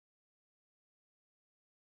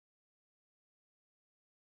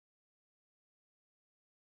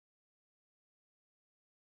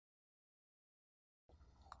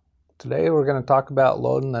Today we're going to talk about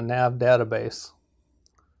loading the nav database.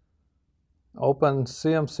 Open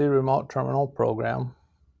CMC Remote Terminal program.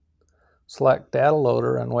 Select Data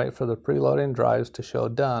Loader and wait for the preloading drives to show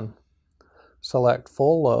Done. Select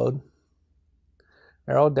Full Load.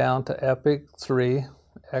 Arrow down to EPIC 3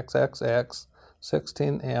 XXX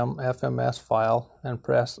 16M FMS file and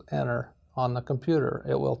press Enter on the computer.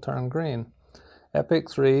 It will turn green. EPIC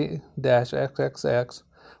 3-XXX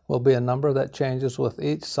will be a number that changes with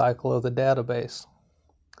each cycle of the database.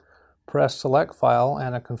 Press Select File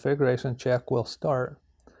and a configuration check will start.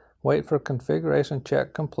 Wait for configuration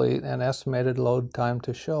check complete and estimated load time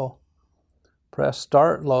to show. Press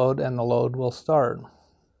Start Load and the load will start.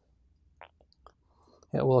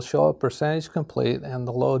 It will show a percentage complete and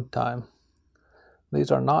the load time.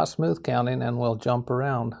 These are not smooth counting and will jump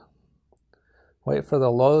around. Wait for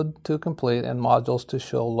the load to complete and modules to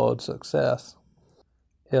show load success.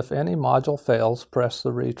 If any module fails, press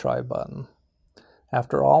the retry button.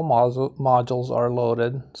 After all modules are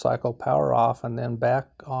loaded, cycle power off and then back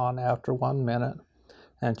on after 1 minute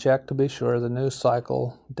and check to be sure the new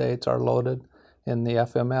cycle dates are loaded in the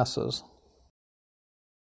FMSs.